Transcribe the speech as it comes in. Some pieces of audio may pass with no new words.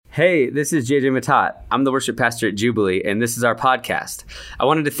Hey, this is JJ Matat. I'm the worship pastor at Jubilee, and this is our podcast. I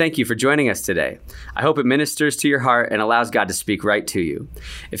wanted to thank you for joining us today. I hope it ministers to your heart and allows God to speak right to you.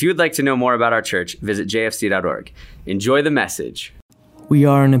 If you would like to know more about our church, visit jfc.org. Enjoy the message. We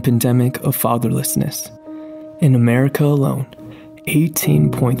are in a pandemic of fatherlessness. In America alone,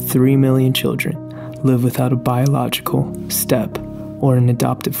 18.3 million children live without a biological, step, or an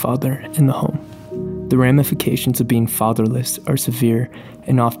adoptive father in the home. The ramifications of being fatherless are severe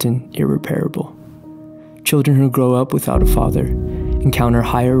and often irreparable. Children who grow up without a father encounter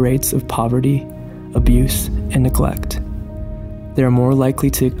higher rates of poverty, abuse, and neglect. They are more likely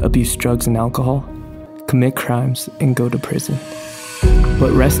to abuse drugs and alcohol, commit crimes, and go to prison.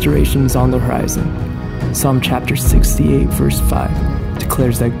 But restoration is on the horizon. Psalm chapter 68, verse 5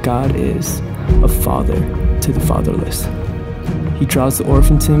 declares that God is a father to the fatherless. He draws the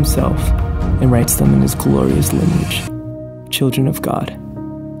orphan to himself and writes them in his glorious lineage. Children of God,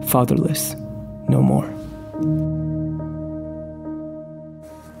 fatherless no more.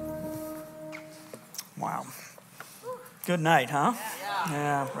 Wow. Good night, huh?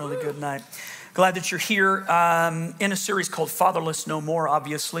 Yeah, really good night. Glad that you're here in a series called Fatherless No More,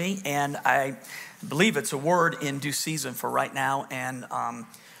 obviously, and I believe it's a word in due season for right now and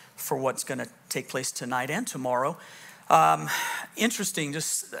for what's going to take place tonight and tomorrow. Interesting,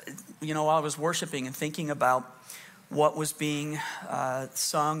 just, while I was worshiping and thinking about what was being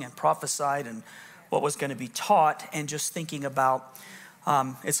sung and prophesied and what was going to be taught, and just thinking about,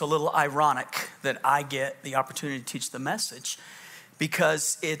 it's a little ironic that I get the opportunity to teach the message,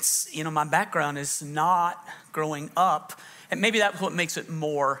 because it's, my background is not growing up, and maybe that's what makes it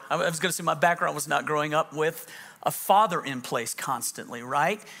more. I was going to say my background was not growing up with a father in place constantly,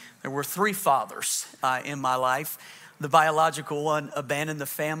 right? There were 3 fathers in my life. The biological one abandoned the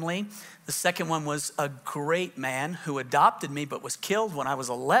family. The second one was a great man who adopted me but was killed when I was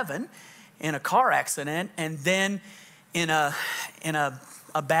 11 in a car accident. And then in a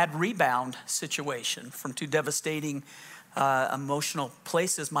bad rebound situation from 2 devastating emotional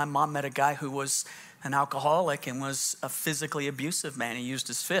places, my mom met a guy who was an alcoholic and was a physically abusive man. He used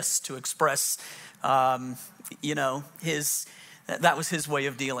his fists to express, that was his way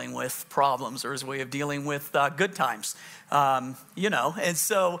of dealing with problems, or his way of dealing with good times, And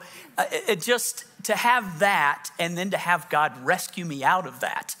so it just to have that, and then to have God rescue me out of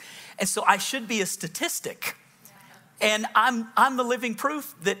that. And so I should be a statistic. And I'm the living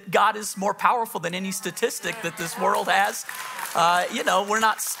proof that God is more powerful than any statistic that this world has. We're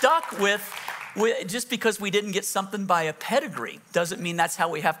not stuck with just because we didn't get something by a pedigree doesn't mean that's how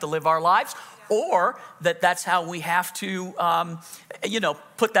we have to live our lives, or that's how we have to,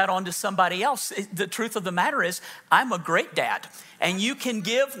 put that onto somebody else. The truth of the matter is, I'm a great dad, and you can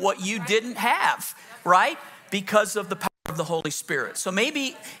give what you didn't have, right? Because of the power of the Holy Spirit. So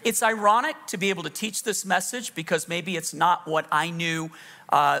maybe it's ironic to be able to teach this message, because maybe it's not what I knew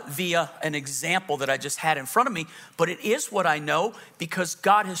via an example that I just had in front of me, but it is what I know, because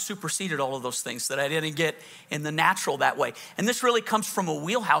God has superseded all of those things that I didn't get in the natural that way. And this really comes from a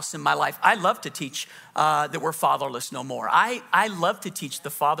wheelhouse in my life. I love to teach that we're fatherless no more. I love to teach the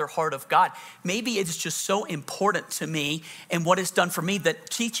father heart of God. Maybe it's just so important to me and what it's done for me that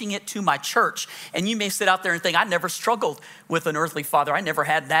teaching it to my church, and you may sit out there and think, I never struggled with an earthly father. I never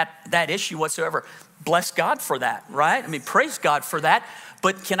had that issue whatsoever. Bless God for that, right? Praise God for that.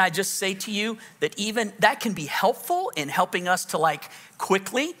 But can I just say to you that even that can be helpful in helping us to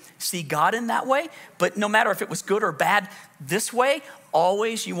quickly see God in that way. But no matter if it was good or bad this way,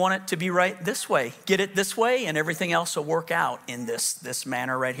 always you want it to be right this way. Get it this way, and everything else will work out in this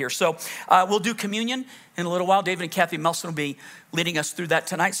manner right here. So we'll do communion in a little while. David and Kathy Melson will be leading us through that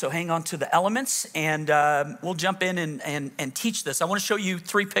tonight. So hang on to the elements, and we'll jump in and teach this. I want to show you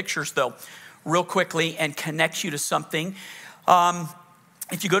 3 pictures though, real quickly, and connect you to something.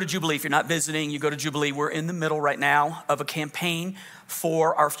 If you go to Jubilee, if you're not visiting, you go to Jubilee. We're in the middle right now of a campaign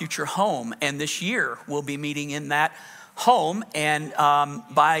for our future home. And this year, we'll be meeting in that home. And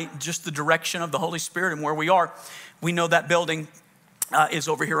by just the direction of the Holy Spirit and where we are, we know that building is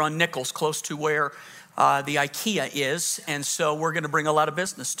over here on Nichols, close to where the IKEA is. And so we're going to bring a lot of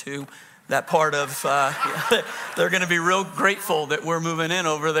business to that part of, they're going to be real grateful that we're moving in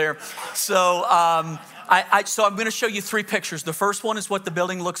over there. So, So I'm going to show you 3 pictures. The first one is what the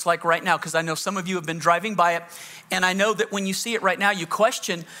building looks like right now, because I know some of you have been driving by it. And I know that when you see it right now, you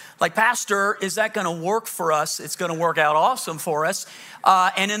question, Pastor, is that going to work for us? It's going to work out awesome for us.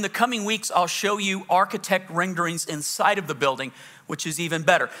 And in the coming weeks, I'll show you architect renderings inside of the building, which is even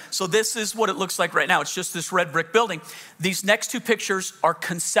better. So this is what it looks like right now. It's just this red brick building. These next 2 pictures are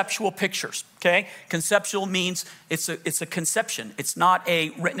conceptual pictures. Okay, conceptual means it's a conception. It's not a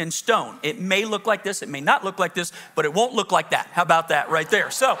written in stone. It may look like this, it may not look like this, but it won't look like that. How about that right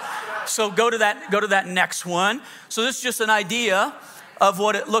there? So go to that next one. So this is just an idea of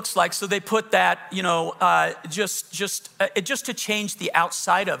what it looks like. So they put that, just to change the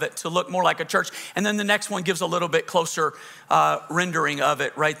outside of it to look more like a church. And then the next one gives a little bit closer rendering of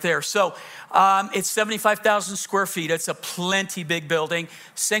it right there. So it's 75,000 square feet. It's a plenty big building.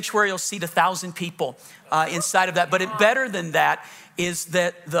 Sanctuary will seat 1,000 people inside of that. But better than that is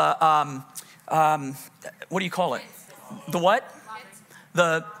that the, what do you call it? The what?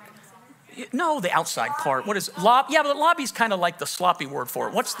 The outside part. What is it? Yeah, but the lobby's kind of like the sloppy word for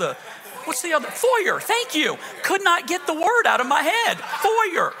it. What's the other? Foyer. Thank you. Could not get the word out of my head.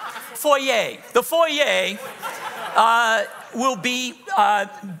 Foyer. The foyer will be,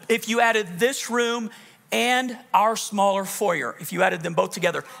 if you added this room and our smaller foyer, if you added them both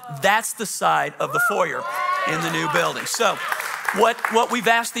together, that's the side of the foyer in the new building. So what we've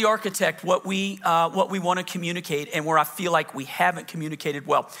asked the architect, what we want to communicate, and where I feel like we haven't communicated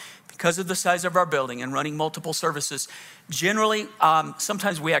well, because of the size of our building and running multiple services, generally,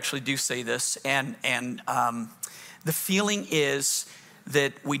 sometimes we actually do say this, and the feeling is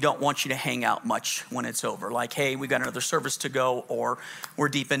that we don't want you to hang out much when it's over. Like, hey, we got another service to go, or we're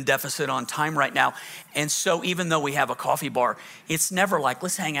deep in deficit on time right now. And so even though we have a coffee bar, it's never like,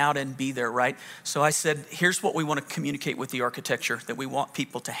 let's hang out and be there, right? So I said, here's what we want to communicate with the architecture, that we want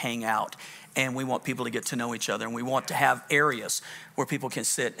people to hang out. And we want people to get to know each other. And we want to have areas where people can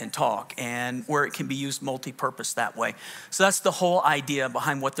sit and talk, and where it can be used multi-purpose that way. So that's the whole idea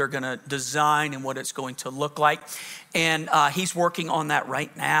behind what they're going to design and what it's going to look like. And he's working on that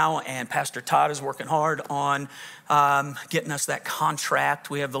right now. And Pastor Todd is working hard on getting us that contract.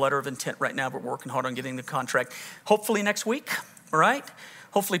 We have the letter of intent right now, but we're working hard on getting the contract. Hopefully next week, all right?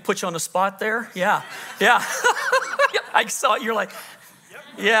 Hopefully put you on the spot there. Yeah. I saw it. You're like,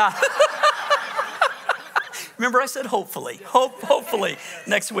 yeah. Remember, I said hopefully. Hopefully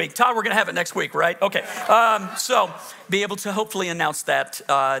next week. Todd, we're going to have it next week, right? Okay. So be able to hopefully announce that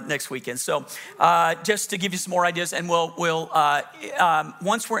next weekend. So just to give you some more ideas, and we'll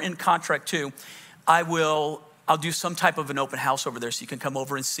once we're in contract too, I'll do some type of an open house over there, so you can come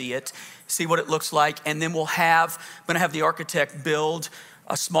over and see it, see what it looks like, and then I'm going to have the architect build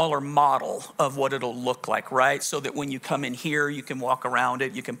a smaller model of what it'll look like, right? So that when you come in here, you can walk around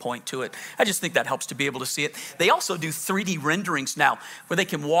it, you can point to it. I just think that helps to be able to see it. They also do 3D renderings now, where they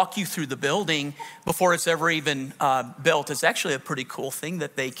can walk you through the building before it's ever even built. It's actually a pretty cool thing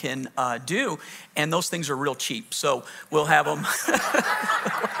that they can do, and those things are real cheap. So we'll have them.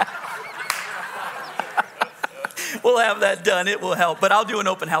 We'll have that done. It will help. But I'll do an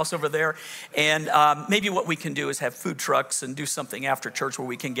open house over there. And maybe what we can do is have food trucks and do something after church where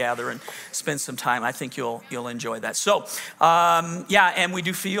we can gather and spend some time. I think you'll enjoy that. So, and we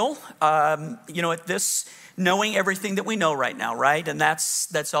do feel, at this, knowing everything that we know right now, right? And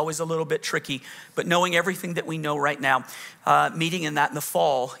that's always a little bit tricky. But knowing everything that we know right now, meeting in that in the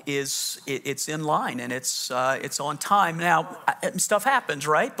fall it's in line, and it's on time. Now, stuff happens,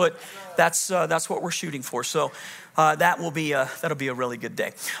 right? But that's what we're shooting for. So that'll be a really good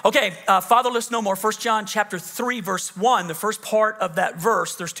day. Okay, fatherless no more. 1 John chapter 3, verse 1. The first part of that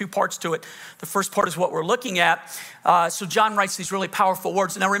verse, there's two parts to it. The first part is what we're looking at. So John writes these really powerful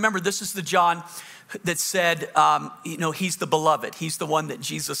words. Now remember, this is the John that said, he's the beloved. He's the one that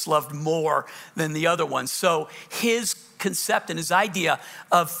Jesus loved more than the other ones. So his concept and his idea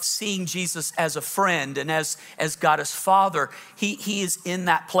of seeing Jesus as a friend and as God as Father, he is in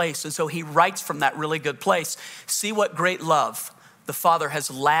that place. And so he writes from that really good place. See what great love the Father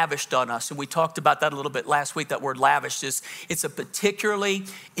has lavished on us. And we talked about that a little bit last week. That word lavished it's a particularly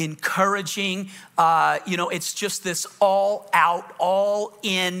encouraging, it's just this all out, all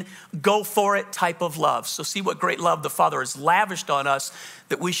in, go for it type of love. So see what great love the Father has lavished on us,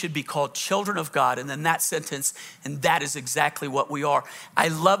 that we should be called children of God. And then that sentence, and that is exactly what we are. I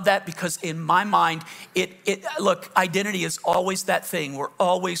love that, because in my mind, look, identity is always that thing.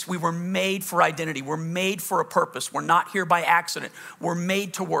 We were made for identity. We're made for a purpose. We're not here by accident. We're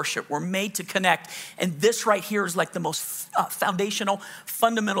made to worship. We're made to connect. And this right here is like the most foundational,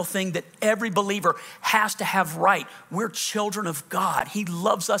 fundamental thing that every believer has to have right. We're children of God. He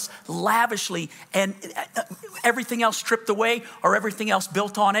loves us lavishly, and everything else stripped away, or everything else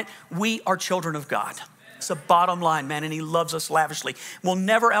built on it, we are children of God. It's a bottom line, man, and he loves us lavishly. We'll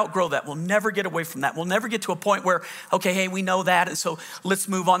never outgrow that. We'll never get away from that. We'll never get to a point where, okay, hey, we know that, and so let's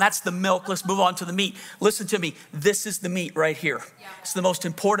move on. That's the milk. Let's move on to the meat. Listen to me. This is the meat right here. Yeah. It's the most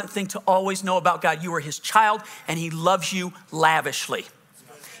important thing to always know about God. You are his child, and he loves you lavishly.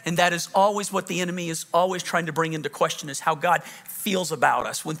 And that is always what the enemy is always trying to bring into question, is how God feels about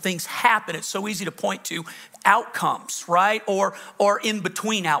us. When things happen, it's so easy to point to outcomes, right? Or in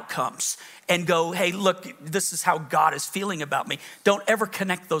between outcomes and go, hey, look, this is how God is feeling about me. Don't ever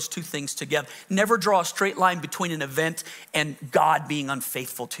connect those two things together. Never draw a straight line between an event and God being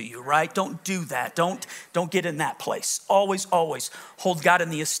unfaithful to you, right? Don't do that. Don't get in that place. Always, always hold God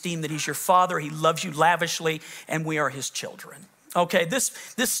in the esteem that he's your father. He loves you lavishly, and we are his children. Okay, this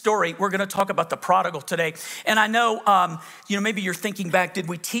story, we're going to talk about the prodigal today. And I know, maybe you're thinking back, did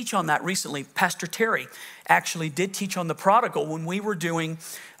we teach on that recently? Pastor Terry actually did teach on the prodigal when we were doing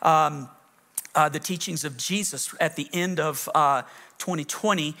the teachings of Jesus at the end of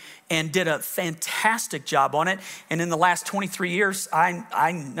 2020, and did a fantastic job on it. And in the last 23 years,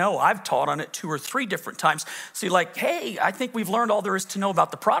 I know I've taught on it 2 or 3 different times. So you're like, hey, I think we've learned all there is to know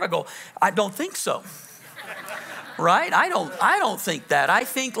about the prodigal. I don't think so. Right? I don't think that. I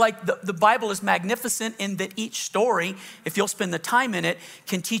think like the Bible is magnificent in that each story, if you'll spend the time in it,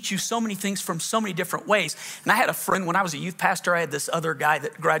 can teach you so many things from so many different ways. And I had a friend when I was a youth pastor. I had this other guy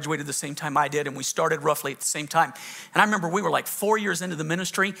that graduated the same time I did, and we started roughly at the same time. And I remember we were like 4 years into the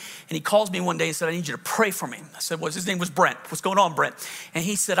ministry, and he calls me one day and said, I need you to pray for me. I said, his name was Brent. What's going on, Brent? And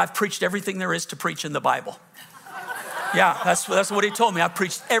he said, I've preached everything there is to preach in the Bible. Yeah, that's what he told me. I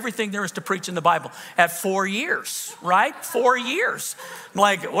preached everything there is to preach in the Bible at 4 years, right? 4 years. I'm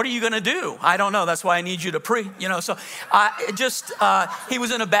like, what are you going to do? I don't know. That's why I need you to preach. So he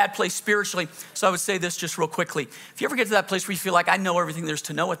was in a bad place spiritually. So I would say this just real quickly. If you ever get to that place where you feel like I know everything there's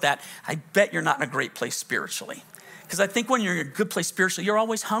to know with that, I bet you're not in a great place spiritually. Because I think when you're in a good place spiritually, you're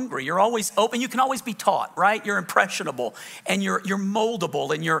always hungry. You're always open. You can always be taught, right? You're impressionable, and you're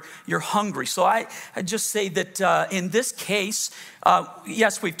moldable, and you're hungry. So I just say that in this case,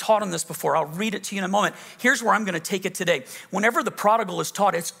 yes, we've taught on this before. I'll read it to you in a moment. Here's where I'm going to take it today. Whenever the prodigal is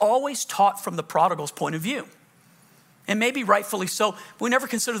taught, it's always taught from the prodigal's point of view. And maybe rightfully so, but we never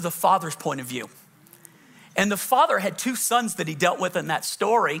consider the father's point of view. And the father had 2 sons that he dealt with in that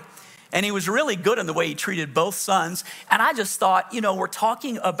story. And he was really good in the way he treated both sons. And I just thought, we're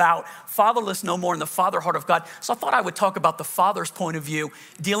talking about fatherless no more in the father heart of God. So I thought I would talk about the father's point of view,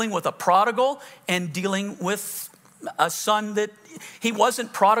 dealing with a prodigal and dealing with a son that he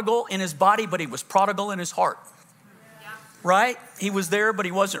wasn't prodigal in his body, but he was prodigal in his heart. Right? He was there, but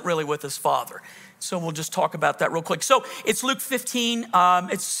he wasn't really with his father. So we'll just talk about that real quick. So it's Luke 15.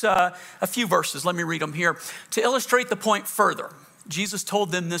 It's a few verses. Let me read them here. To illustrate the point further, Jesus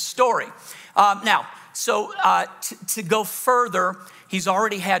told them this story. To go further, he's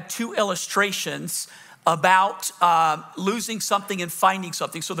already had 2 illustrations about losing something and finding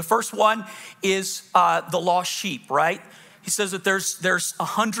something. So the first one is the lost sheep, right? He says that there's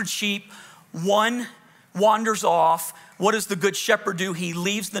 100 sheep, 1 wanders off. What does the good shepherd do? He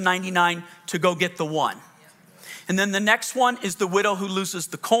leaves the 99 to go get the 1. And then the next one is the widow who loses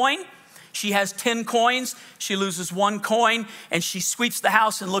the coin. She has 10 coins, she loses 1 coin, and she sweeps the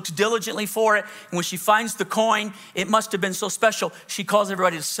house and looks diligently for it. And when she finds the coin, it must have been so special, she calls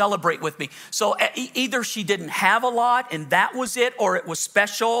everybody to celebrate with me. So either she didn't have a lot and that was it, or it was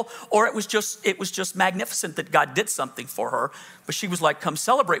special, or it was just magnificent that God did something for her. But she was like, come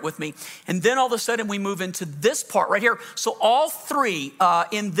celebrate with me. And then all of a sudden we move into this part right here. So all 3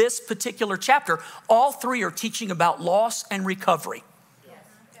 in this particular chapter, all 3 are teaching about loss and recovery.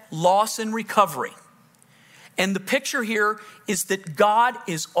 Loss and recovery. And the picture here is that God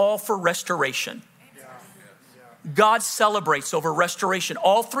is all for restoration. God celebrates over restoration.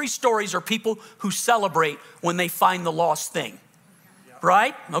 All 3 stories are people who celebrate when they find the lost thing.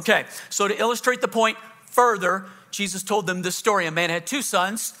 Right? Okay. So to illustrate the point further, Jesus told them this story. A man had 2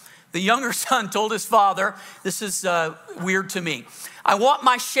 sons. The younger son told his father, this is weird to me, I want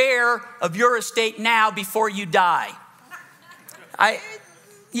my share of your estate now before you die.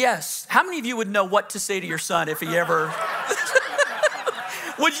 Yes. How many of you would know what to say to your son if he ever...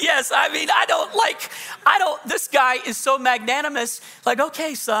 Yes, this guy is so magnanimous. Like,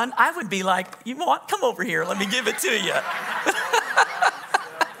 okay, son, I would be like, you want, come over here. Let me give it to you.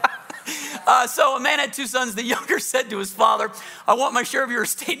 So a man had 2 sons. The younger said to his father, I want my share of your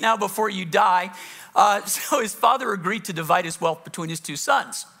estate now before you die. So his father agreed to divide his wealth between his 2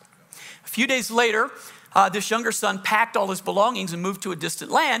 sons. A few days later, this younger son packed all his belongings and moved to a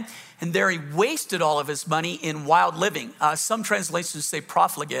distant land, and there he wasted all of his money in wild living. Some translations say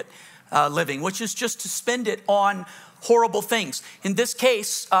profligate living, which is just to spend it on horrible things. In this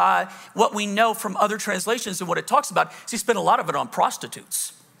case, what we know from other translations and what it talks about is he spent a lot of it on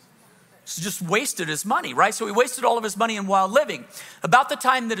prostitutes. So just wasted his money, right? So he wasted all of his money in wild living. About the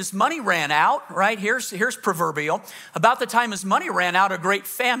time that his money ran out, right? Here's proverbial. About the time his money ran out, a great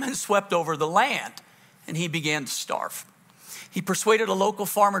famine swept over the land, and he began to starve. He persuaded a local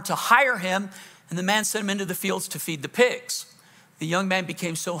farmer to hire him, and the man sent him into the fields to feed the pigs. The young man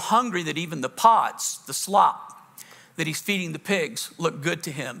became so hungry that even the pods, the slop that he's feeding the pigs, look good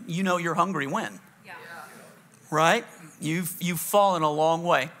to him. You know you're hungry when? Yeah. Right? You've fallen a long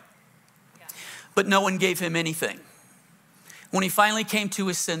way. Yeah. But no one gave him anything. When he finally came to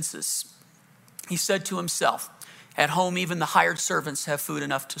his senses, he said to himself, at home even the hired servants have food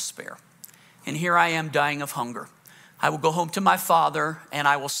enough to spare. And here I am dying of hunger. I will go home to my father and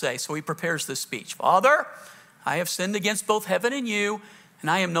I will say, so he prepares this speech. Father, I have sinned against both heaven and you,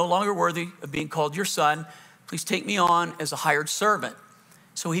 and I am no longer worthy of being called your son. Please take me on as a hired servant.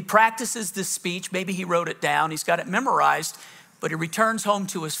 So he practices this speech. Maybe he wrote it down. He's got it memorized, but he returns home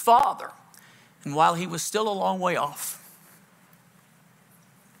to his father. And while he was still a long way off,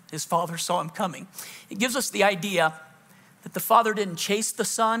 his father saw him coming. It gives us the idea that the father didn't chase the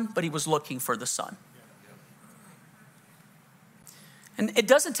son, but he was looking for the son. And it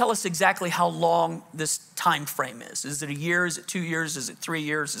doesn't tell us exactly how long this time frame is. Is it a year? Is it 2 years? Is it 3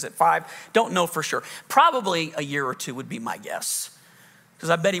 years? Is it 5? Don't know for sure. Probably a year or two would be my guess.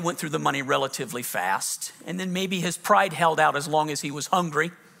 Because I bet he went through the money relatively fast. And then maybe his pride held out as long as he was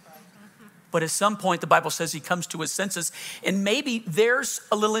hungry. But at some point, the Bible says he comes to his senses. And maybe there's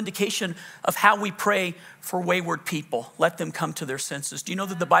a little indication of how we pray for wayward people. Let them come to their senses. Do you know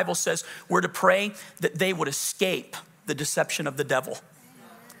that the Bible says we're to pray that they would escape the deception of the devil?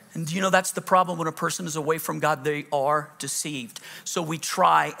 And do you know that's the problem when a person is away from God? They are deceived. So we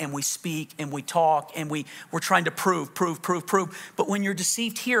try and we speak and we talk and we're trying to prove. But when you're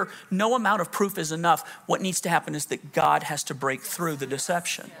deceived here, no amount of proof is enough. What needs to happen is that God has to break through the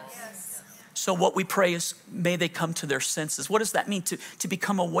deception. So what we pray is, may they come to their senses. What does that mean? To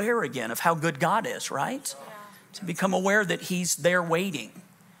become aware again of how good God is, right? To become aware that he's there waiting.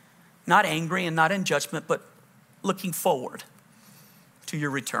 Not angry and not in judgment, but looking forward to your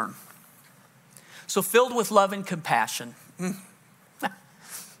return. So filled with love and compassion.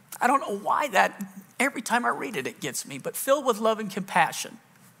 I don't know why that, every time I read it, it gets me, but filled with love and compassion.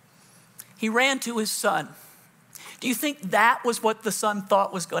 He ran to his son. Do you think that was what the son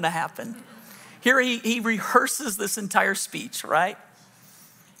thought was going to happen? Here he rehearses this entire speech, right?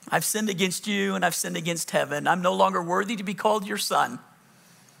 I've sinned against you and I've sinned against heaven. I'm no longer worthy to be called your son.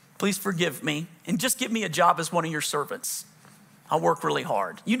 Please forgive me and just give me a job as one of your servants. I'll work really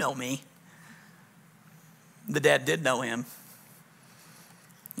hard. You know me. The dad did know him.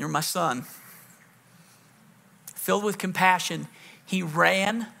 You're my son. Filled with compassion, he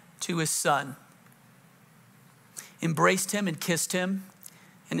ran to his son, embraced him and kissed him.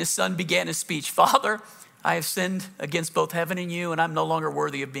 And his son began his speech. Father, I have sinned against both heaven and you, and I'm no longer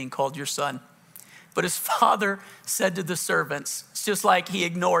worthy of being called your son. But his father said to the servants, it's just like he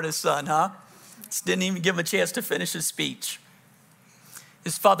ignored his son, huh? Just didn't even give him a chance to finish his speech.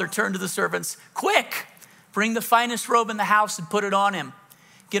 His father turned to the servants, quick, bring the finest robe in the house and put it on him.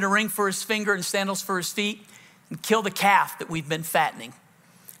 Get a ring for his finger and sandals for his feet, and kill the calf that we've been fattening.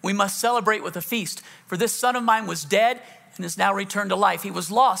 We must celebrate with a feast, for this son of mine was dead and is now returned to life. He was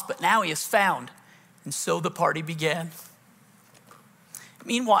lost, but now he is found. And so the party began.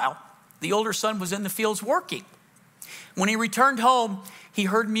 Meanwhile, the older son was in the fields working. When he returned home, he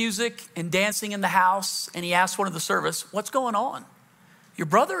heard music and dancing in the house, and he asked one of the servants, what's going on? Your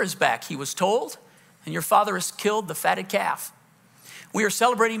brother is back, he was told, and your father has killed the fatted calf. We are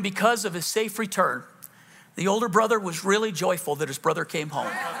celebrating because of his safe return. The older brother was really joyful that his brother came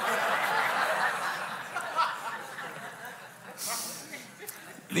home.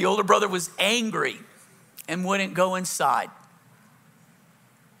 The older brother was angry and wouldn't go inside.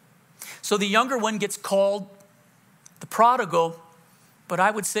 So the younger one gets called the prodigal, but I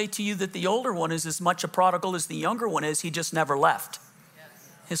would say to you that the older one is as much a prodigal as the younger one is. He just never left.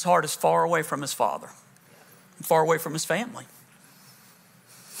 His heart is far away from his father, far away from his family.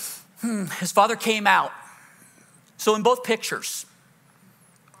 His father came out. So in both pictures,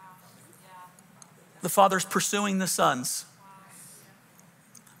 the father's pursuing the sons.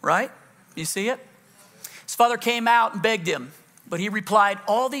 Right? You see it? His father came out and begged him, but he replied,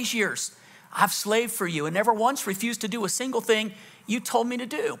 all these years, I've slaved for you and never once refused to do a single thing you told me to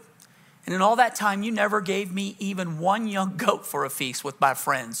do. And in all that time, you never gave me even one young goat for a feast with my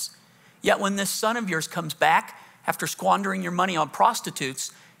friends. Yet when this son of yours comes back, after squandering your money on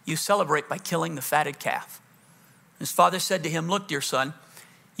prostitutes, you celebrate by killing the fatted calf. His father said to him, look, dear son,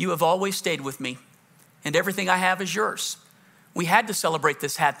 you have always stayed with me, and everything I have is yours. We had to celebrate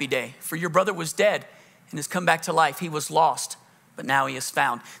this happy day, for your brother was dead and has come back to life. He was lost, but now he is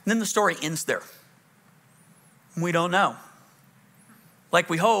found. And then the story ends there. We don't know. Like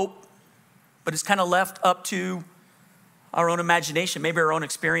we hope, but it's kind of left up to our own imagination, maybe our own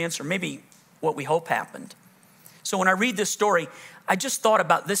experience, or maybe what we hope happened. So when I read this story, I just thought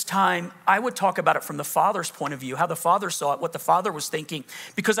about this time, I would talk about it from the Father's point of view, how the Father saw it, what the Father was thinking,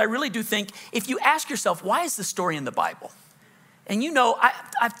 because I really do think, if you ask yourself, why is this story in the Bible? And you know,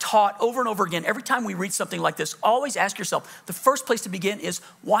 I've taught over and over again, every time we read something like this, always ask yourself, the first place to begin is,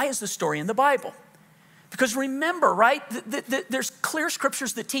 why is this story in the Bible? Because remember, right, there's clear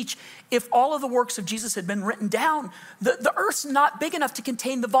scriptures that teach if all of the works of Jesus had been written down, the earth's not big enough to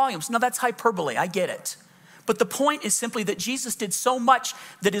contain the volumes. Now that's hyperbole, I get it. But the point is simply that Jesus did so much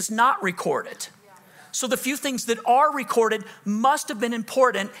that is not recorded. So the few things that are recorded must have been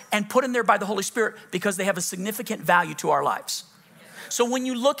important and put in there by the Holy Spirit because they have a significant value to our lives. So when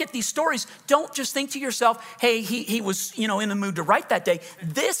you look at these stories, don't just think to yourself, hey, he was, in the mood to write that day.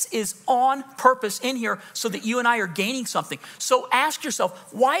 This is on purpose in here so that you and I are gaining something. So ask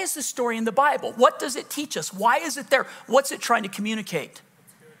yourself, why is this story in the Bible? What does it teach us? Why is it there? What's it trying to communicate?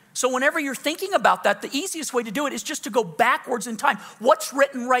 So whenever you're thinking about that, the easiest way to do it is just to go backwards in time. What's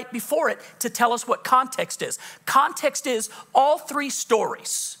written right before it to tell us what context is? Context is all three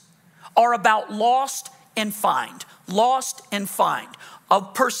stories are about lost and find. Lost and find. A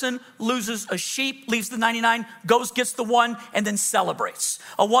person loses a sheep, leaves the 99, goes, gets the one, and then celebrates.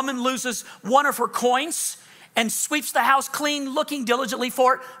 A woman loses one of her coins and sweeps the house clean, looking diligently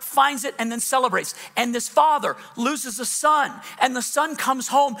for it, finds it, and then celebrates. And this father loses a son, and the son comes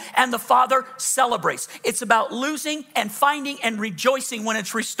home, and the father celebrates. It's about losing and finding and rejoicing when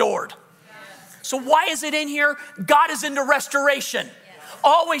it's restored. So why is it in here? God is into restoration.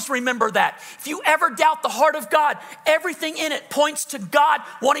 Always remember that. If you ever doubt the heart of God, everything in it points to God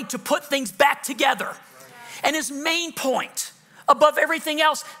wanting to put things back together. And his main point above everything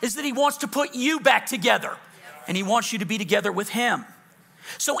else is that he wants to put you back together. And he wants you to be together with him.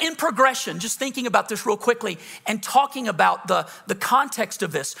 So in progression, just thinking about this real quickly and talking about the context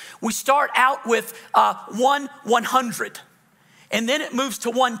of this, we start out with 1/100. And then it moves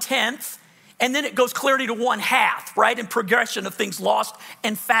to 1/10. And then it goes clearly to 1/2, right? In progression of things lost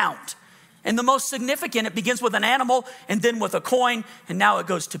and found. And the most significant, it begins with an animal and then with a coin, and now it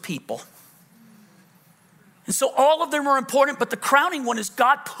goes to people. And so all of them are important, but the crowning one is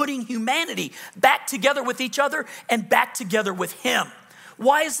God putting humanity back together with each other and back together with him.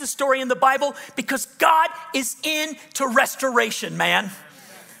 Why is this story in the Bible? Because God is into restoration, man.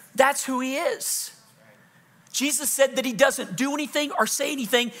 That's who he is. Jesus said that he doesn't do anything or say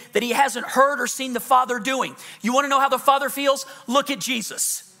anything that he hasn't heard or seen the Father doing. You want to know how the Father feels? Look at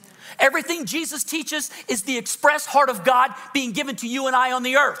Jesus. Everything Jesus teaches is the express heart of God being given to you and I on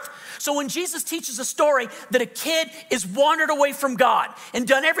the earth. So when Jesus teaches a story that a kid is wandered away from God and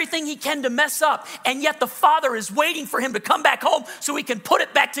done everything he can to mess up, and yet the Father is waiting for him to come back home so he can put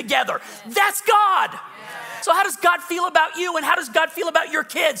it back together, that's God. So how does God feel about you, and how does God feel about your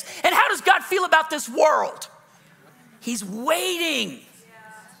kids, and how does God feel about this world? He's waiting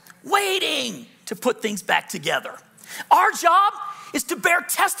to put things back together. Our job is to bear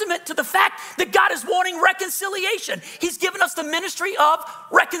testament to the fact that God is wanting reconciliation. He's given us the ministry of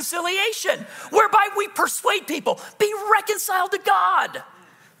reconciliation, whereby we persuade people, be reconciled to God.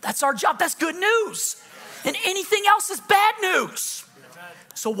 That's our job. That's good news. And anything else is bad news.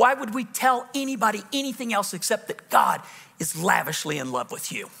 So why would we tell anybody anything else except that God is lavishly in love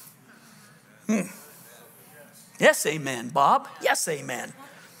with you? Yes, amen, Bob. Yes, amen.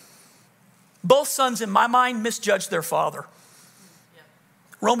 Both sons, in my mind, misjudged their father.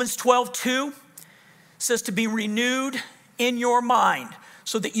 Romans 12:2 says to be renewed in your mind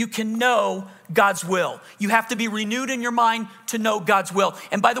so that you can know God's will. You have to be renewed in your mind to know God's will.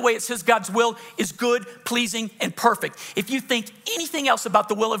 And by the way, it says God's will is good, pleasing, and perfect. If you think anything else about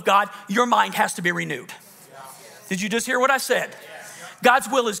the will of God, your mind has to be renewed. Did you just hear what I said? God's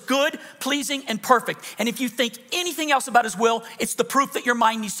will is good, pleasing, and perfect. And if you think anything else about his will, it's the proof that your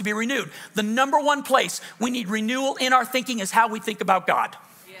mind needs to be renewed. The number one place we need renewal in our thinking is how we think about God.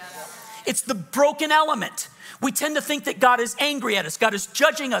 It's the broken element. We tend to think that God is angry at us. God is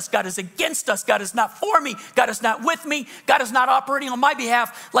judging us. God is against us. God is not for me. God is not with me. God is not operating on my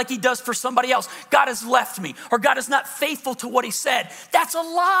behalf like he does for somebody else. God has left me, or God is not faithful to what he said. That's a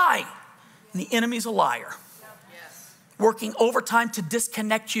lie. And the enemy's a liar, working overtime to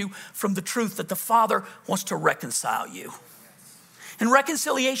disconnect you from the truth that the Father wants to reconcile you. And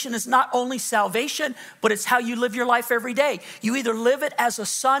reconciliation is not only salvation, but it's how you live your life every day. You either live it as a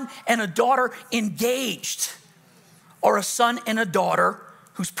son and a daughter engaged, or a son and a daughter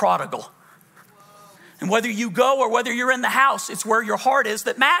who's prodigal. And whether you go or whether you're in the house, it's where your heart is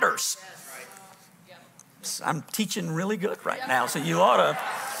that matters. I'm teaching really good right now, so you ought to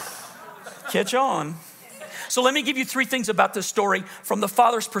catch on. So let me give you 3 things about this story from the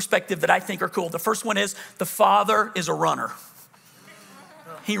father's perspective that I think are cool. The first one is the father is a runner.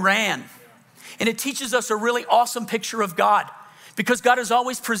 He ran. And it teaches us a really awesome picture of God, because God is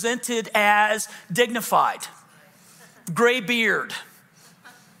always presented as dignified, gray beard,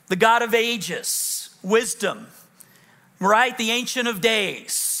 the God of ages, wisdom, right? The Ancient of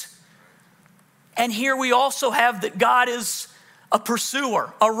Days. And here we also have that God is a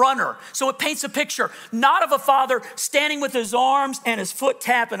pursuer, a runner. So it paints a picture, not of a father standing with his arms and his foot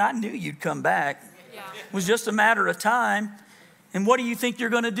tapping. I knew you'd come back. It was just a matter of time. And what do you think you're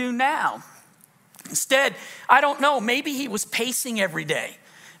going to do now? Instead, I don't know, maybe he was pacing every day.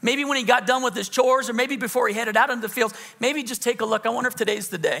 Maybe when he got done with his chores, or maybe before he headed out into the fields, maybe just take a look. I wonder if today's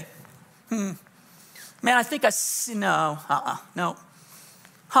the day. Man, I think I see, no.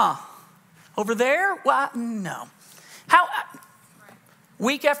 Over there? Well, no. How?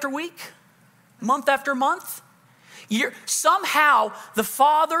 Week after week? Month after month? Somehow the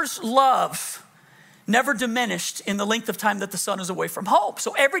father's love never diminished in the length of time that the son is away from home.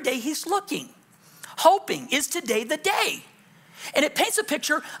 So every day he's looking, hoping, is today the day? And it paints a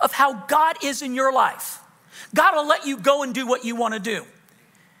picture of how God is in your life. God will let you go and do what you want to do.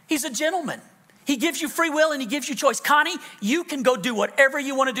 He's a gentleman. He gives you free will and he gives you choice. Connie, you can go do whatever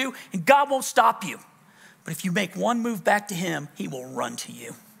you want to do and God won't stop you. But if you make one move back to him, he will run to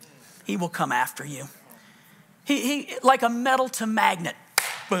you. He will come after you. He like a metal to magnet,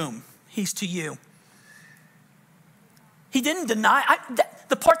 boom, he's to you. He didn't deny.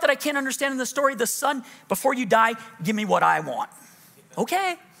 The part that I can't understand in the story, the son, before you die, give me what I want.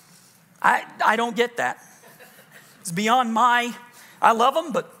 Okay, I don't get that. It's beyond I love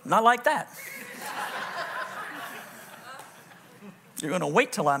him, but not like that. You're going to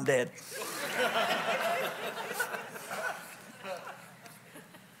wait till I'm dead.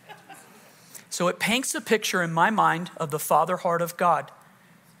 So it paints a picture in my mind of the father heart of God.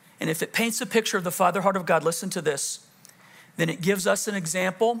 And if it paints a picture of the father heart of God, listen to this, then it gives us an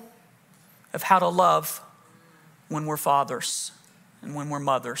example of how to love when we're fathers and when we're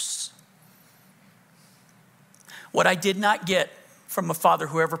mothers. What I did not get from a father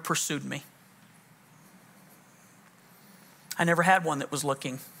who ever pursued me. I never had one that was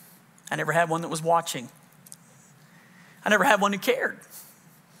looking. I never had one that was watching. I never had one who cared.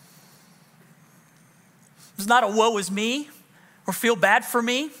 It was not a woe is me or feel bad for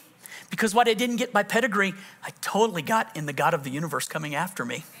me, because what I didn't get by pedigree, I totally got in the God of the universe coming after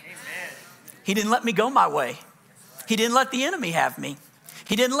me. Amen. He didn't let me go my way. He didn't let the enemy have me.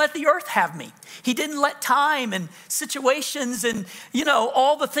 He didn't let the earth have me. He didn't let time and situations and,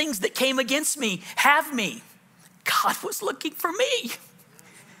 all the things that came against me have me. God was looking for me.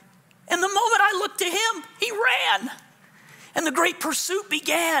 And the moment I looked to him, he ran. And the great pursuit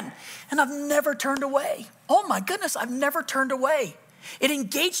began. And I've never turned away. Oh my goodness, I've never turned away. It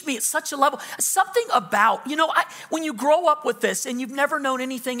engaged me at such a level. Something about, when you grow up with this and you've never known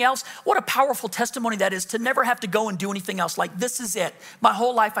anything else, what a powerful testimony that is to never have to go and do anything else. Like, this is it. My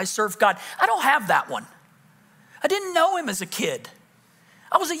whole life I served God. I don't have that one. I didn't know him as a kid.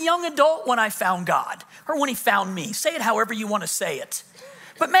 I was a young adult when I found God, or when he found me. Say it however you want to say it.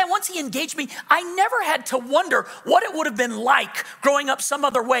 But man, once he engaged me, I never had to wonder what it would have been like growing up some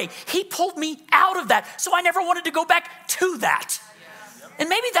other way. He pulled me out of that, so I never wanted to go back to that. And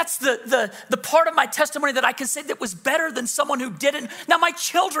maybe that's the part of my testimony that I can say that was better than someone who didn't. Now, my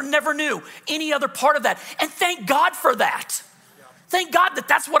children never knew any other part of that. And thank God for that. Thank God that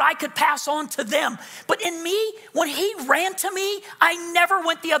that's what I could pass on to them. But in me, when he ran to me, I never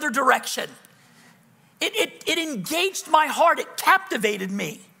went the other direction. It engaged my heart. It captivated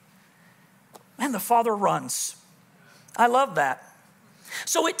me. Man, the Father runs. I love that.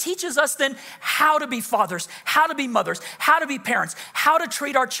 So it teaches us then how to be fathers, how to be mothers, how to be parents, how to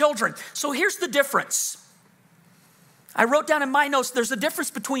treat our children. So here's the difference. I wrote down in my notes, there's a difference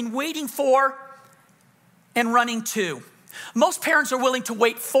between waiting for and running to. Most parents are willing to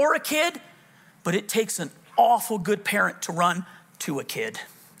wait for a kid, but it takes an awful good parent to run to a kid.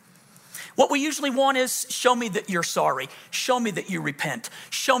 What we usually want is, show me that you're sorry. Show me that you repent.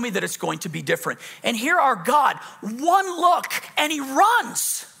 Show me that it's going to be different. And here our God, one look and he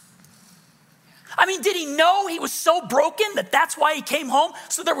runs. I mean, did he know he was so broken that that's why he came home?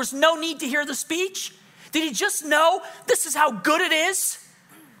 So there was no need to hear the speech? Did he just know this is how good it is?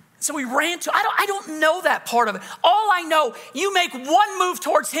 So he ran to, I don't know that part of it. All I know, you make one move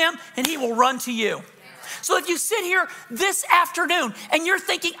towards him and he will run to you. So if you sit here this afternoon and you're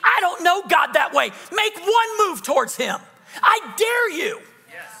thinking, I don't know God that way, make one move towards him. I dare you.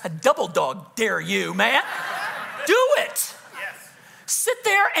 Yes. A double dog dare you, man. Do it. Yes. Sit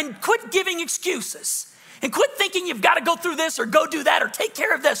there and quit giving excuses. And quit thinking you've got to go through this or go do that or take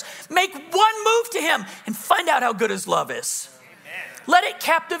care of this. Make one move to him and find out how good his love is. Amen. Let it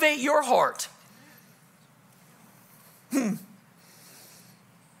captivate your heart.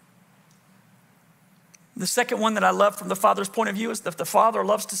 The second one that I love from the Father's point of view is that the Father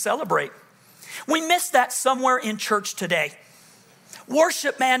loves to celebrate. We miss that somewhere in church today.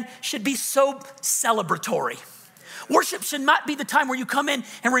 Worship, man, should be so celebratory. Worship should not be the time where you come in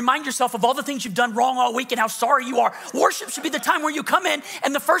and remind yourself of all the things you've done wrong all week and how sorry you are. Worship should be the time where you come in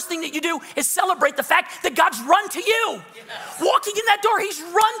and the first thing that you do is celebrate the fact that God's run to you. Yes. Walking in that door, he's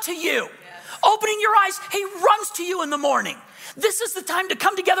run to you. Yes. Opening your eyes, he runs to you in the morning. This is the time to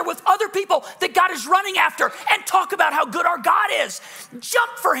come together with other people that God is running after and talk about how good our God is.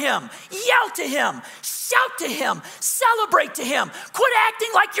 Jump for him, yell to him, shout to him, celebrate to him. Quit acting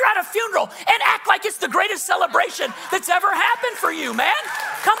like you're at a funeral and act like it's the greatest celebration that's ever happened for you, man.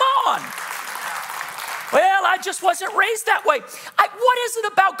 Come on. Well, I just wasn't raised that way. What is it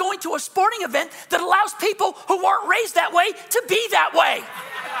about going to a sporting event that allows people who weren't raised that way to be that way?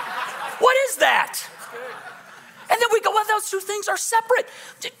 What is that? And then we go, well, those two things are separate.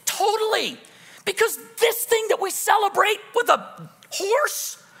 Totally. Because this thing that we celebrate with a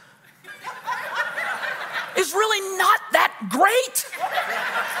horse is really not that great.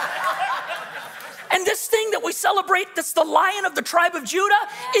 And this thing that we celebrate that's the Lion of the tribe of Judah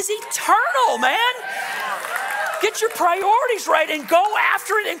is eternal, man. Get your priorities right and go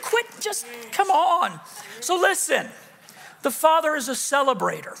after it and quit. Just come on. So listen, the Father is a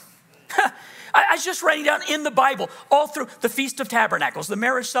celebrator. I was just writing down in the Bible, all through the Feast of Tabernacles, the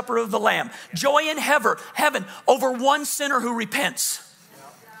marriage supper of the Lamb, joy in heaven over one sinner who repents.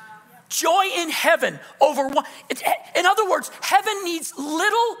 Joy in heaven over one. In other words, heaven needs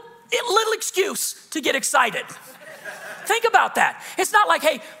little excuse to get excited. Think about that. It's not like,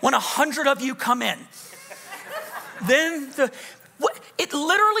 hey, when 100 of you come in, then it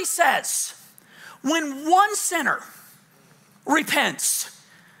literally says, when one sinner repents,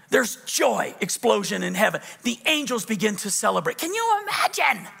 there's joy explosion in heaven. The angels begin to celebrate. Can you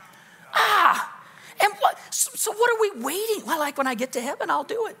imagine? And so what are we waiting? Well, like when I get to heaven, I'll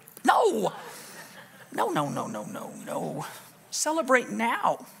do it. No. Celebrate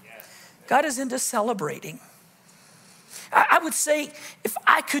now. God is into celebrating. I would say if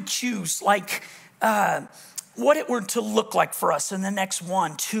I could choose what it were to look like for us in the next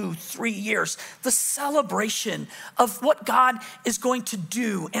 1, 2, 3 years, the celebration of what God is going to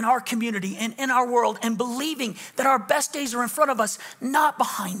do in our community and in our world, and believing that our best days are in front of us, not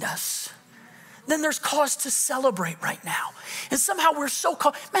behind us. Then there's cause to celebrate right now. And somehow we're so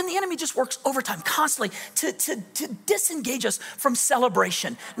called, man, the enemy just works overtime constantly to disengage us from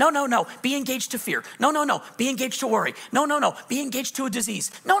celebration. No, be engaged to fear. No, be engaged to worry. No, be engaged to a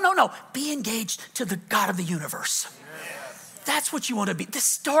disease. No, be engaged to the God of the universe. That's what you want to be.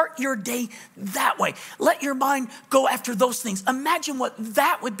 Start your day that way. Let your mind go after those things. Imagine what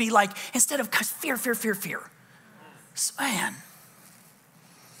that would be like instead of fear. So, man.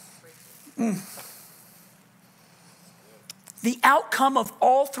 The outcome of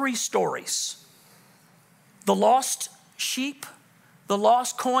all three stories, the lost sheep, the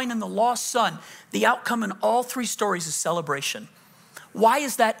lost coin, and the lost son, the outcome in all three stories is celebration. Why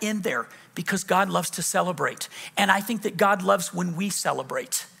is that in there? Because God loves to celebrate. And I think that God loves when we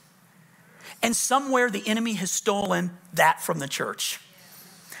celebrate. And somewhere the enemy has stolen that from the church.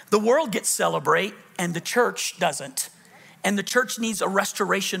 The world gets celebrate and the church doesn't. And the church needs a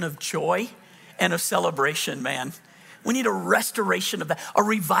restoration of joy and of celebration, man. We need a restoration of that, a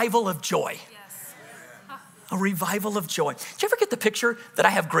revival of joy. Yes. A revival of joy. Did you ever get the picture that I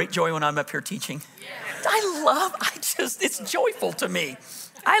have great joy when I'm up here teaching? Yes. It's joyful to me.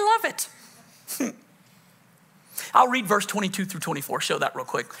 I love it. I'll read verse 22 through 24. Show that real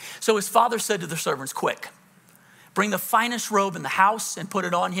quick. So his father said to the servants, quick, bring the finest robe in the house and put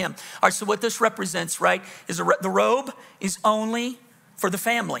it on him. All right, so what this represents, right, is the robe is only for the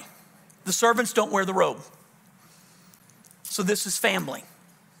family. The servants don't wear the robe. So this is family.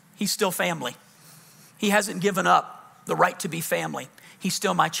 He's still family. He hasn't given up the right to be family. He's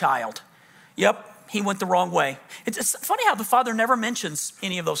still my child. Yep, he went the wrong way. It's funny how the father never mentions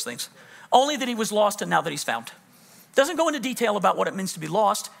any of those things. Only that he was lost and now that he's found. Doesn't go into detail about what it means to be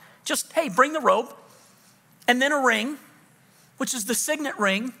lost. Just, hey, bring the robe. And then a ring, which is the signet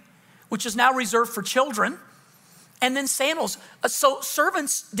ring, which is now reserved for children. And then sandals. So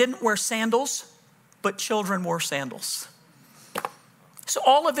servants didn't wear sandals but children wore sandals. So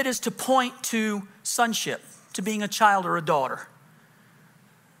all of it is to point to sonship, to being a child or a daughter.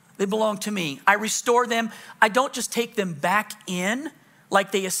 They belong to me. I restore them. I don't just take them back in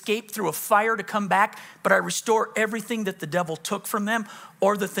like they escaped through a fire to come back, but I restore everything that the devil took from them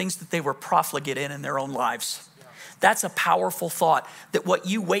or the things that they were profligate in their own lives. That's a powerful thought, that what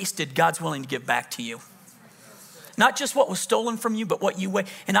you wasted, God's willing to give back to you. Not just what was stolen from you, but what you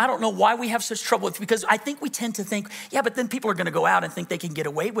wasted. And I don't know why we have such trouble with it, because I think we tend to think, yeah, but then people are going to go out and think they can get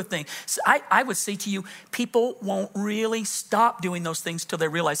away with things. So I would say to you, people won't really stop doing those things till they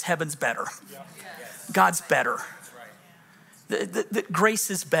realize heaven's better. Yeah. God's better. The grace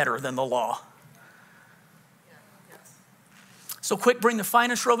is better than the law. So quick, bring the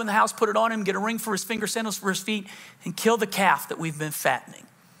finest robe in the house, put it on him, get a ring for his finger, sandals for his feet, and kill the calf that we've been fattening.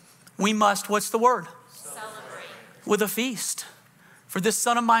 We must, what's the word? Celebrate. With a feast. For this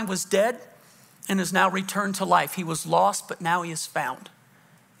son of mine was dead and is now returned to life. He was lost, but now he is found.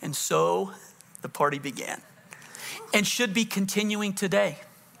 And so the party began and should be continuing today.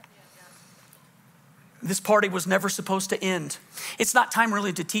 This party was never supposed to end. It's not time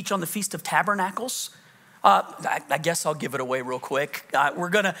really to teach on the Feast of Tabernacles. I guess I'll give it away real quick.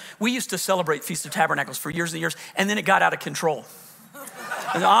 We used to celebrate Feast of Tabernacles for years and years, and then it got out of control.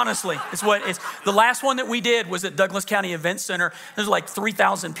 And honestly, the last one that we did was at Douglas County Event Center. There's like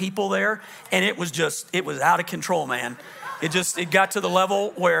 3,000 people there, and it was out of control, man. It got to the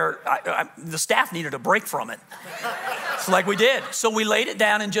level where the staff needed a break from it. So like we did. So we laid it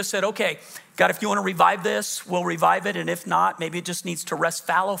down and just said, okay, God, if you want to revive this, we'll revive it. And if not, maybe it just needs to rest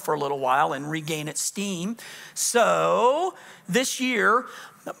fallow for a little while and regain its steam. So this year,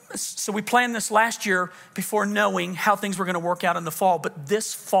 we planned this last year before knowing how things were going to work out in the fall. But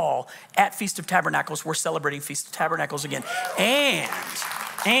this fall at Feast of Tabernacles, we're celebrating Feast of Tabernacles again. And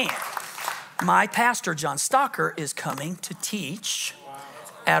my pastor, John Stocker, is coming to teach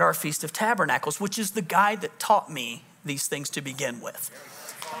at our Feast of Tabernacles, which is the guy that taught me these things to begin with.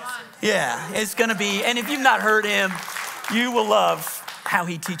 Yeah, it's going to be, and if you've not heard him, you will love how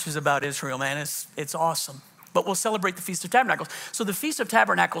he teaches about Israel, man. It's awesome. But we'll celebrate the Feast of Tabernacles. So the Feast of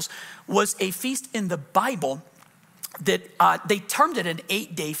Tabernacles was a feast in the Bible that they termed it an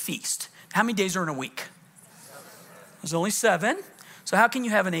 8-day feast. How many days are in a week? There's only 7. So how can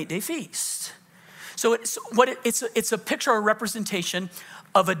you have an 8-day feast? So it's a picture or representation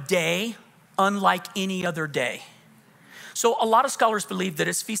of a day unlike any other day. So a lot of scholars believe that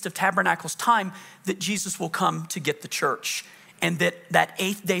it's Feast of Tabernacles time that Jesus will come to get the church. And that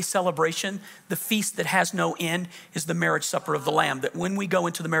 8th day celebration, the feast that has no end, is the marriage supper of the Lamb. That when we go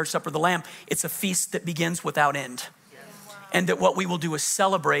into the marriage supper of the Lamb, it's a feast that begins without end. And that what we will do is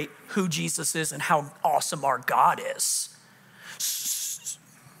celebrate who Jesus is and how awesome our God is.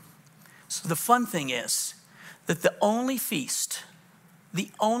 So the fun thing is that the only feast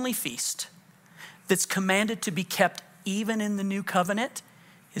that's commanded to be kept even in the new covenant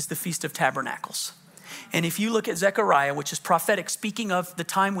is the Feast of Tabernacles. And if you look at Zechariah, which is prophetic, speaking of the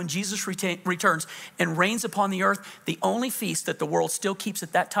time when Jesus returns and reigns upon the earth, the only feast that the world still keeps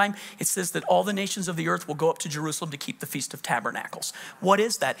at that time, it says that all the nations of the earth will go up to Jerusalem to keep the Feast of Tabernacles. What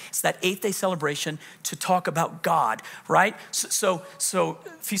is that? It's that 8th day celebration to talk about God, right? So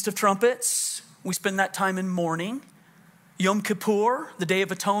Feast of Trumpets, we spend that time in mourning. Yom Kippur, the Day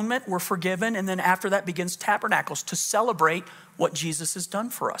of Atonement, we're forgiven. And then after that begins Tabernacles to celebrate what Jesus has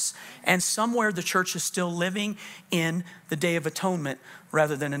done for us. And somewhere the church is still living in the Day of Atonement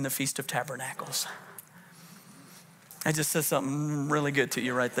rather than in the Feast of Tabernacles. I just said something really good to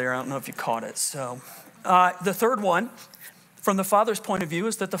you right there. I don't know if you caught it. So the third one, from the Father's point of view,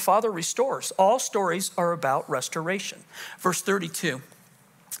 is that the Father restores. All stories are about restoration. Verse 32.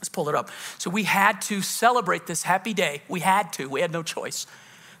 Let's pull it up. So we had to celebrate this happy day. We had no choice.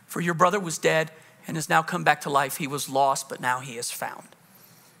 For your brother was dead and has now come back to life. He was lost, but now he is found.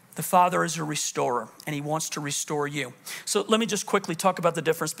 The Father is a restorer, and he wants to restore you. So let me just quickly talk about the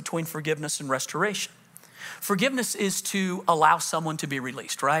difference between forgiveness and restoration. Forgiveness is to allow someone to be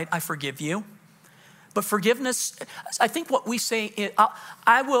released, right? I forgive you. But forgiveness, I think what we say is,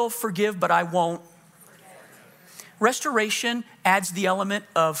 I will forgive, but I won't. Restoration adds the element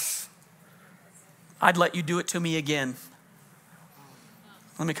of, I'd let you do it to me again.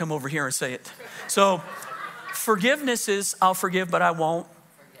 Let me come over here and say it. So forgiveness is, I'll forgive, but I won't.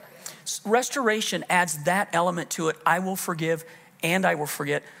 Restoration adds that element to it. I will forgive and I will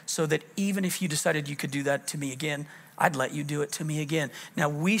forget, so that even if you decided you could do that to me again, I'd let you do it to me again. Now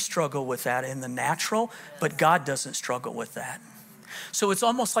we struggle with that in the natural, but God doesn't struggle with that. So it's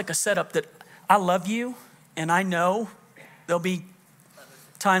almost like a setup that I love you, and I know there'll be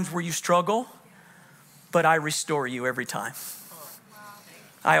times where you struggle, but I restore you every time.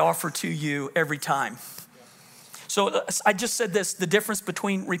 I offer to you every time. So I just said this, the difference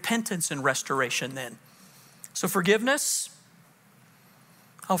between repentance and restoration then. So forgiveness,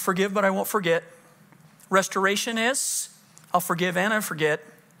 I'll forgive, but I won't forget. Restoration is, I'll forgive and I forget.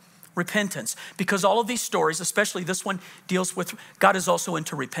 Repentance, because all of these stories, especially this one, deals with, God is also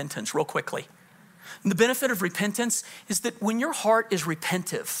into repentance, real quickly. And the benefit of repentance is that when your heart is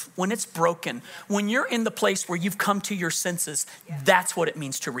repentive, when it's broken, when you're in the place where you've come to your senses, that's what it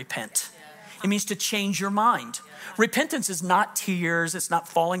means to repent. It means to change your mind. Repentance is not tears. It's not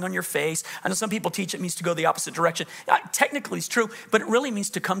falling on your face. I know some people teach it means to go the opposite direction. Technically it's true, but it really means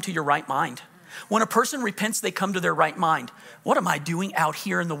to come to your right mind. When a person repents, they come to their right mind. What am I doing out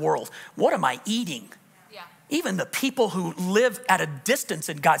here in the world? What am I eating? Yeah. Even the people who live at a distance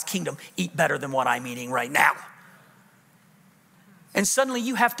in God's kingdom eat better than what I'm eating right now. And suddenly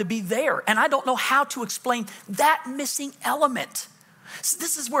you have to be there. And I don't know how to explain that missing element. So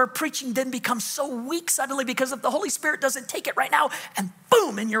this is where preaching then becomes so weak suddenly, because if the Holy Spirit doesn't take it right now and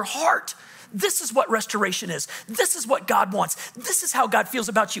boom, in your heart, this is what restoration is. This is what God wants. This is how God feels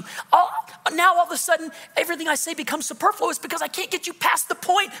about you. Now all of a sudden, everything I say becomes superfluous because I can't get you past the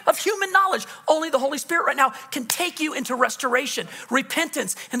point of human knowledge. Only the Holy Spirit right now can take you into restoration,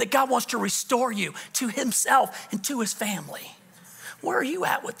 repentance, and that God wants to restore you to himself and to his family. Where are you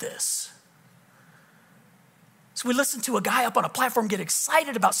at with this? So we listen to a guy up on a platform get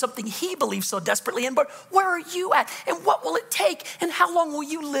excited about something he believes so desperately in, but where are you at? And what will it take? And how long will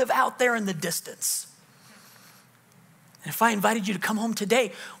you live out there in the distance? And if I invited you to come home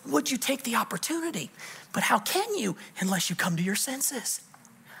today, would you take the opportunity? But how can you unless you come to your senses?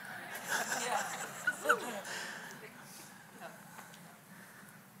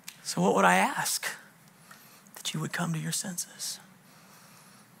 So what would I ask? That you would come to your senses.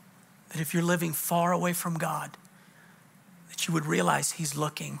 That if you're living far away from God, that you would realize he's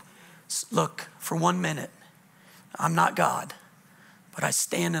looking. Look, for 1 minute, I'm not God, but I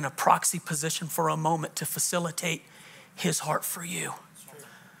stand in a proxy position for a moment to facilitate his heart for you.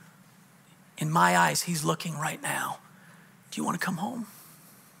 In my eyes, he's looking right now. Do you want to come home?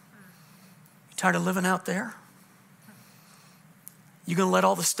 You tired of living out there? You gonna let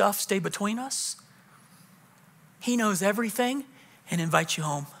all the stuff stay between us? He knows everything and invites you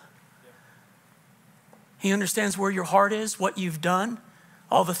home. He understands where your heart is, what you've done,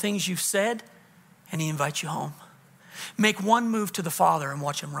 all the things you've said, and he invites you home. Make one move to the Father and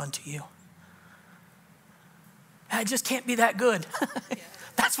watch him run to you. I just can't be that good.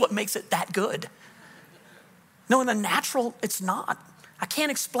 That's what makes it that good. No, in the natural, it's not. I can't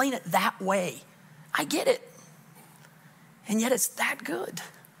explain it that way. I get it. And yet it's that good,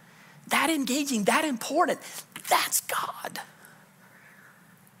 that engaging, that important. That's God.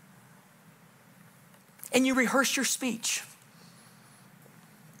 And you rehearse your speech.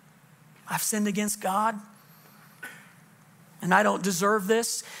 I've sinned against God, and I don't deserve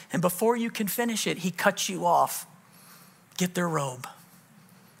this. And before you can finish it, he cuts you off. Get their robe,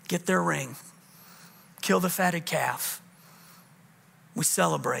 get their ring, kill the fatted calf. We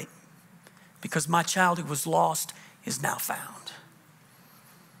celebrate because my child who was lost is now found.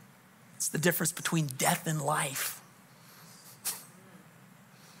 It's the difference between death and life.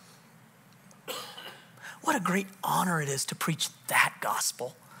 What a great honor it is to preach that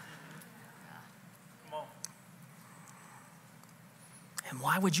gospel. And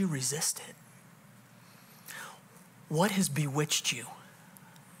why would you resist it? What has bewitched you?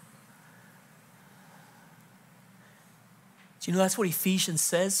 Do you know that's what Ephesians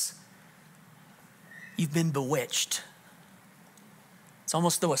says? You've been bewitched. It's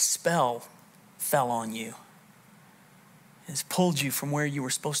almost though a spell fell on you. It's pulled you from where you were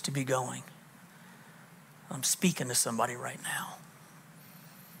supposed to be going. I'm speaking to somebody right now.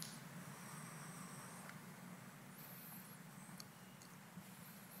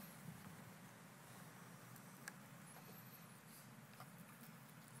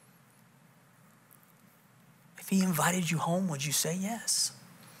 If he invited you home, would you say yes?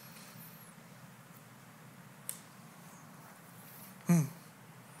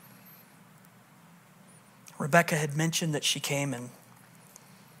 Rebecca had mentioned that she came and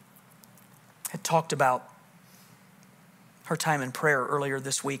had talked about her time in prayer earlier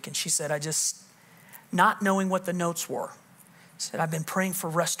this week. And she said, I just, not knowing what the notes were, said, I've been praying for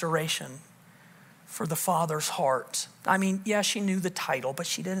restoration for the Father's heart. I mean, yeah, she knew the title, but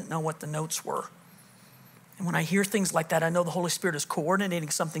she didn't know what the notes were. And when I hear things like that, I know the Holy Spirit is coordinating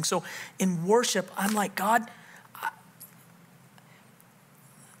something. So in worship, I'm like, God,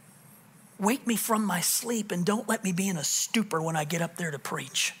 wake me from my sleep and don't let me be in a stupor when I get up there to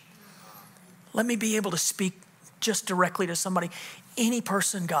preach. Let me be able to speak just directly to somebody. Any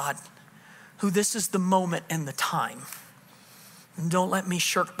person, God, who this is the moment and the time. And don't let me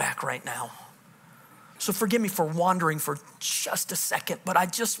shirk back right now. So forgive me for wandering for just a second, but I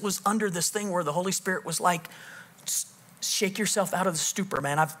just was under this thing where the Holy Spirit was like, shake yourself out of the stupor,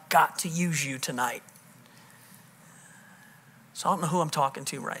 man. I've got to use you tonight. So I don't know who I'm talking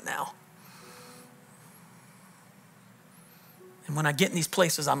to right now. And when I get in these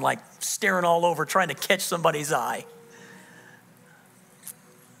places, I'm like staring all over, trying to catch somebody's eye.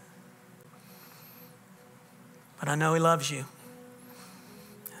 But I know he loves you.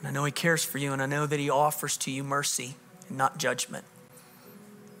 And I know he cares for you. And I know that he offers to you mercy and not judgment.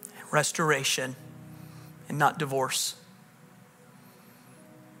 And restoration and not divorce.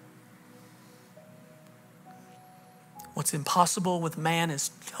 What's impossible with man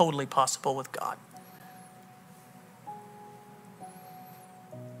is totally possible with God.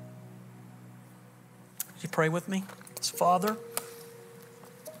 Would you pray with me? Father,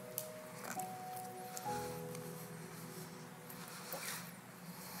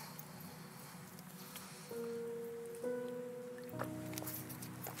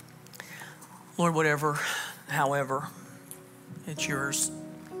 Lord, whatever, however, it's yours.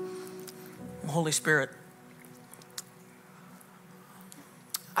 Holy Spirit,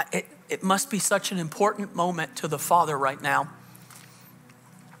 it must be such an important moment to the Father right now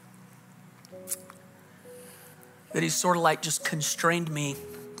that he's sort of like just constrained me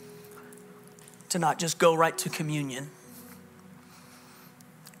to not just go right to communion.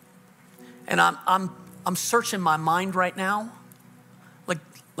 And I'm searching my mind right now.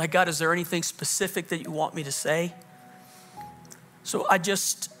 Like God, is there anything specific that you want me to say? So I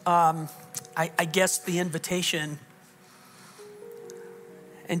just, I guess the invitation,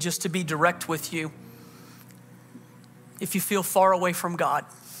 and just to be direct with you, if you feel far away from God,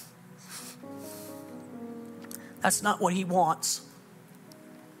 that's not what he wants.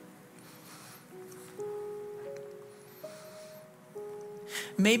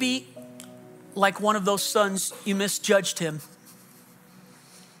 Maybe like one of those sons, you misjudged him.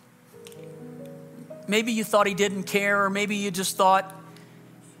 Maybe you thought he didn't care, or maybe you just thought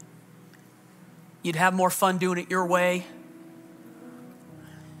you'd have more fun doing it your way.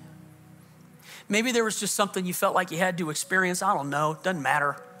 Maybe there was just something you felt like you had to experience. I don't know. It doesn't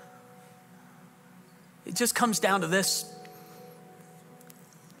matter. It just comes down to this.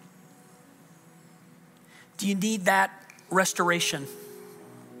 Do you need that restoration?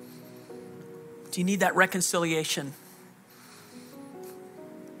 Do you need that reconciliation?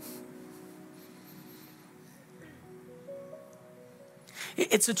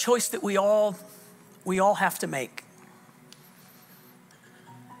 It's a choice that we all have to make.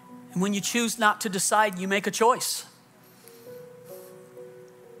 And when you choose not to decide, you make a choice.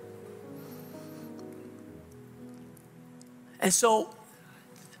 And so,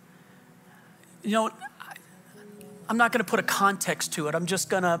 I'm not going to put a context to it. I'm just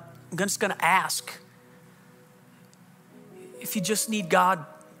going to ask if you just need God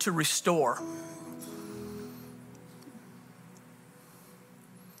to restore.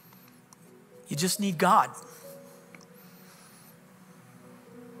 You just need God.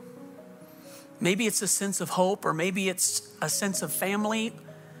 Maybe it's a sense of hope, or maybe it's a sense of family,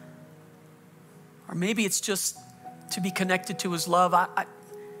 or maybe it's just to be connected to his love. I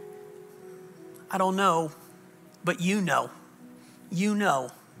don't know, but you know.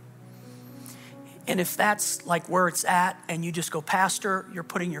 And if that's like where it's at, and you just go, Pastor, you're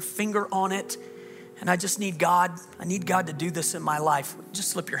putting your finger on it, and I just need God. I need God to do this in my life.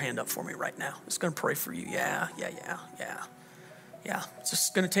 Just slip your hand up for me right now. I'm just going to pray for you. Yeah. It's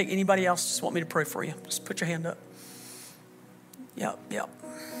just going to take anybody else. Just want me to pray for you. Just put your hand up. Yep.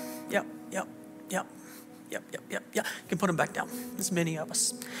 You can put them back down. There's many of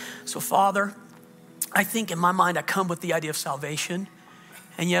us. So Father, I think in my mind, I come with the idea of salvation.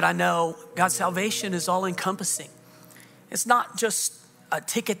 And yet I know God's salvation is all encompassing. It's not just a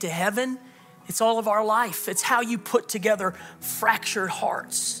ticket to heaven. It's all of our life. It's how you put together fractured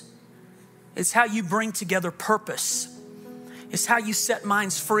hearts. It's how you bring together purpose. It's how you set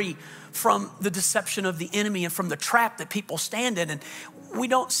minds free from the deception of the enemy and from the trap that people stand in. And we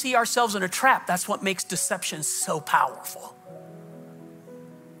don't see ourselves in a trap. That's what makes deception so powerful.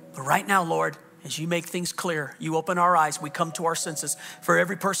 But right now, Lord, as you make things clear, you open our eyes, we come to our senses. For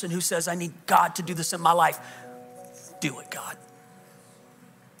every person who says, I need God to do this in my life, do it, God.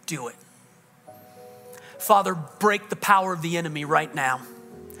 Do it. Father, break the power of the enemy right now.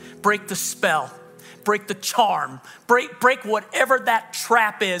 Break the spell. Break the charm. Break whatever that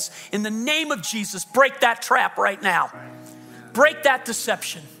trap is. In the name of Jesus, break that trap right now. Break that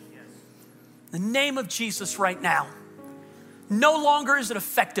deception. In the name of Jesus right now. No longer is it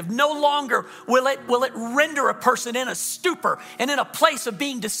effective. No longer will it render a person in a stupor and in a place of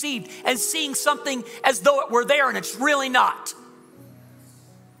being deceived and seeing something as though it were there and it's really not.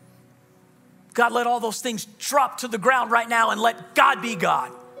 God, let all those things drop to the ground right now and let God be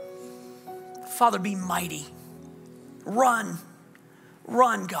God. Father, be mighty. Run,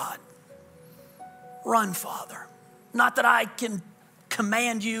 God. Run, Father. Not that I can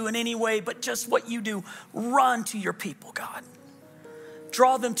command you in any way, but just what you do. Run to your people, God.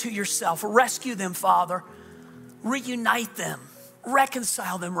 Draw them to yourself. Rescue them, Father. Reunite them.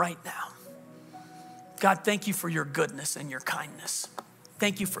 Reconcile them right now. God, thank you for your goodness and your kindness.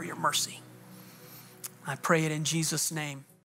 Thank you for your mercy. I pray it in Jesus' name.